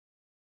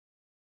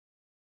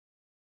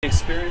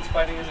experience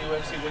fighting in the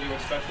UFC? What do you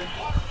expected?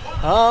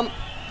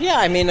 Yeah,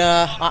 I mean,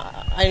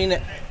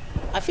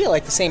 I feel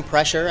like the same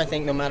pressure. I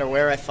think no matter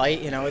where I fight,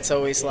 it's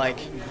always like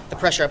the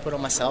pressure I put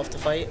on myself to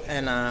fight,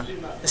 and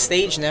the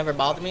stage never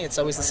bothered me. It's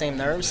always the same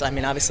nerves. I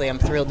mean, obviously, I'm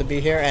thrilled to be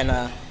here,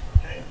 and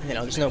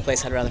there's no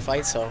place I'd rather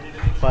fight. So,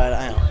 but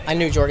I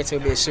knew Jorgensen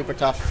would be a super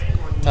tough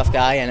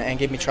guy and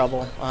give me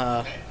trouble,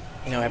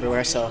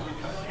 everywhere. So,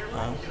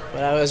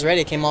 but I was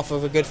ready. Came off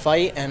of a good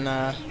fight,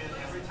 and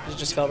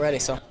just felt ready.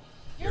 So.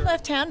 Your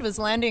left hand was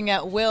landing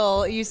at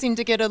will. You seemed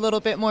to get a little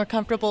bit more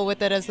comfortable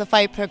with it as the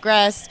fight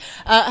progressed.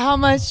 How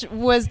much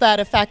was that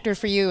a factor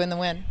for you in the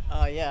win?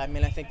 Yeah, I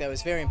mean, I think that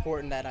was very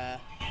important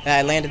that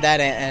I landed that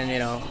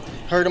and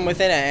hurt him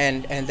with it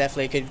and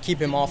definitely could keep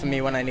him off of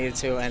me when I needed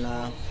to.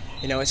 And,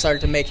 it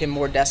started to make him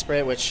more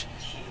desperate, which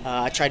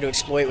I tried to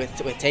exploit with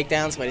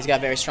takedowns, but he's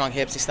got very strong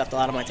hips. He stuffed a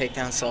lot of my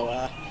takedowns.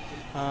 So,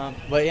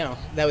 but,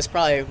 that was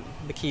probably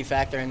the key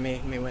factor in me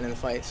winning the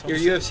fight. So.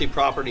 You're UFC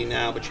property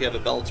now, but you have a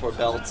Bellator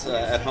belt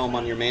at home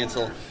on your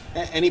mantle.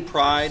 Any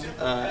pride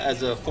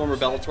as a former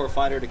Bellator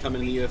fighter to come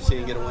into the UFC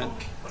and get a win?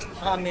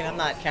 I mean, I'm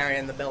not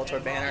carrying the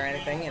Bellator banner or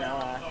anything.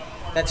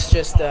 That's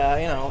just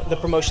the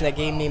promotion that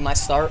gave me my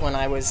start when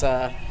I was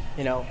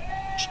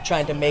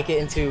trying to make it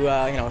into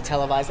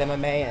televised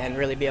MMA and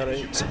really be able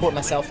to support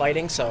myself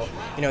fighting. So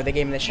they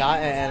gave me the shot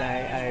and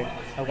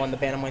I won the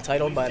bantamweight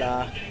title. But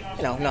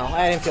no,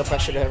 I didn't feel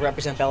pressure to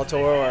represent Bellator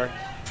or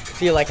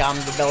feel like I'm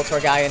the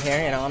Bellator guy in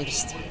here. I'm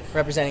just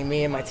representing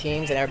me and my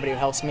teams and everybody who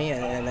helps me,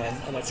 and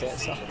that's it.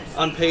 So.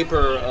 On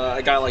paper,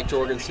 a guy like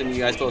Jorgensen, you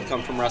guys both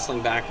come from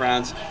wrestling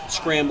backgrounds.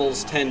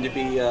 Scrambles tend to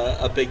be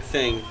a big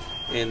thing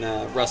in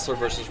wrestler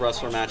versus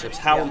wrestler matchups.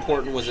 How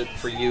important was it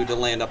for you to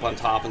land up on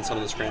top in some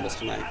of the scrambles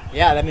tonight?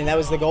 Yeah, I mean, that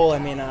was the goal. I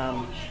mean,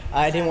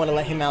 I didn't want to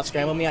let him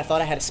out-scramble me. I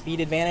thought I had a speed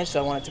advantage,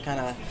 so I wanted to kind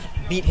of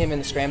beat him in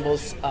the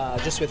scrambles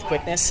just with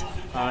quickness.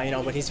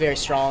 But he's very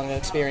strong, an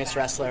experienced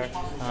wrestler,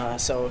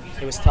 so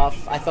it was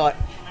tough. I thought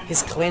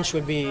his clinch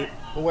would be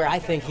where I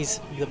think he's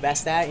the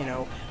best at,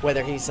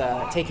 whether he's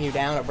taking you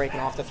down or breaking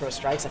off to throw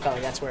strikes. I felt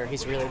like that's where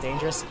he's really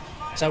dangerous.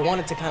 So I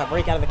wanted to kind of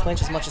break out of the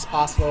clinch as much as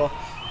possible.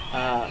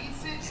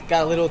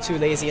 Got a little too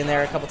lazy in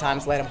there a couple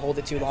times, let him hold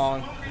it too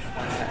long.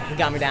 He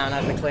got me down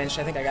out of the clinch.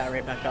 I think I got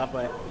right back up,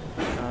 but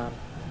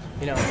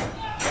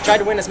tried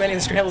to win as many of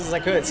the scrambles as I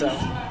could. So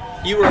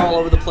you were all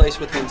over the place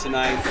with him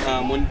tonight.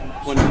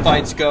 When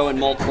fights go in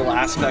multiple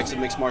aspects of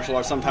mixed martial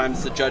arts,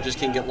 sometimes the judges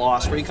can get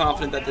lost. Were you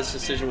confident that this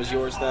decision was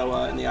yours,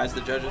 though, in the eyes of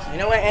the judges? You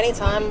know what?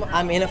 Anytime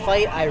I'm in a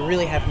fight, I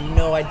really have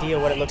no idea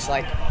what it looks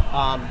like.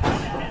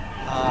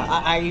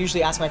 I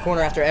usually ask my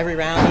corner after every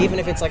round, even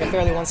if it's like a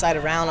fairly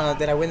one-sided round,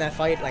 did I win that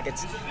fight? Like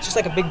it's just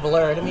like a big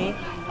blur to me.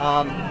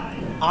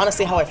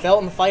 Honestly, how I felt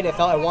in the fight, I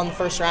felt I won the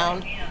first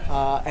round,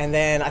 and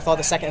then I thought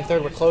the second and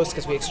third were close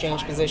because we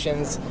exchanged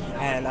positions,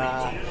 and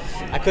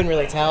I couldn't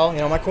really tell.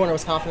 My corner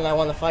was confident I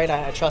won the fight.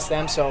 I trust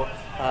them, so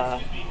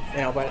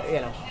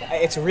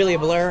it's really a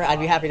blur. I'd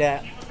be happy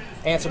to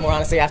answer more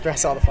honestly after I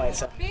saw the fight.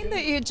 So. Being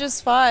that you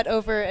just fought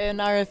over in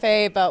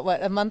RFA about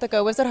a month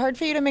ago, was it hard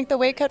for you to make the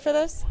weight cut for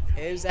this?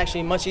 It was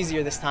actually much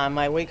easier this time.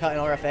 My weight cut in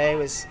RFA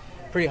was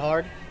pretty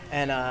hard,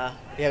 and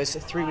it was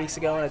 3 weeks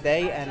ago in a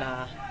day, and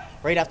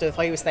right after the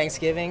fight was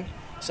Thanksgiving,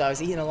 so I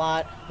was eating a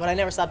lot, but I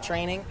never stopped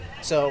training.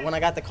 So when I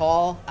got the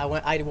call, I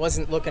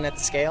wasn't looking at the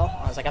scale.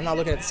 I was like, I'm not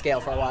looking at the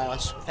scale for a while.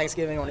 It's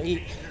Thanksgiving, I want to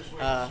eat.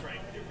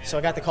 So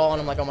I got the call,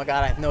 and I'm like, oh my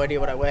God, I have no idea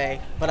what I weigh.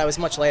 But I was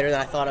much lighter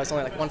than I thought. I was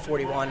only like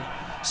 141,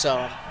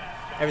 so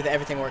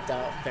everything worked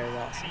out very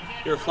well. So.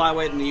 You're a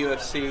flyweight in the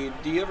UFC.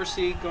 Do you ever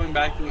see going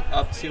back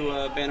up to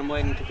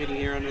bantamweight and competing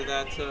here under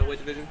that weight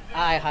division?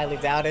 I highly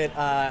doubt it.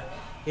 I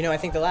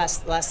think the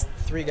last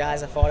three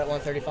guys I fought at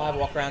 135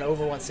 walk around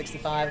over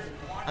 165.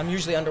 I'm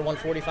usually under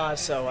 145,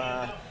 so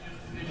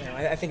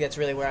I think that's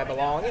really where I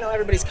belong.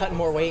 Everybody's cutting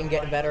more weight and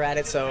getting better at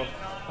it, so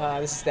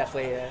this is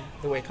definitely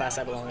the weight class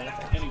I belong in, I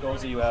think. Any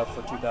goals that you have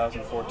for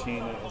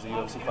 2014 as a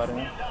UFC fighter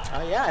now?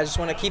 Yeah, I just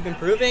want to keep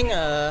improving,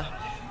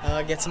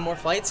 get some more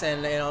fights,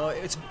 and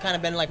it's kind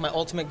of been like my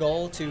ultimate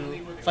goal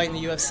to fight in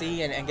the UFC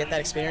and get that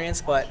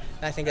experience, but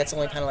I think that's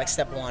only kind of like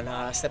step one.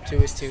 Step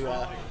two is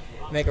to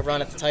make a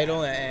run at the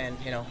title and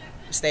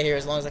stay here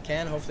as long as I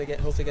can, hopefully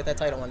get that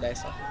title one day.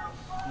 So.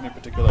 Any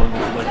particular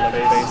Lidell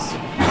base?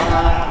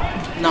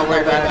 Not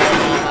worried about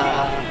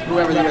it.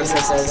 Whoever the UFC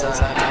says,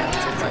 I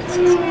have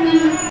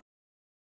to fight.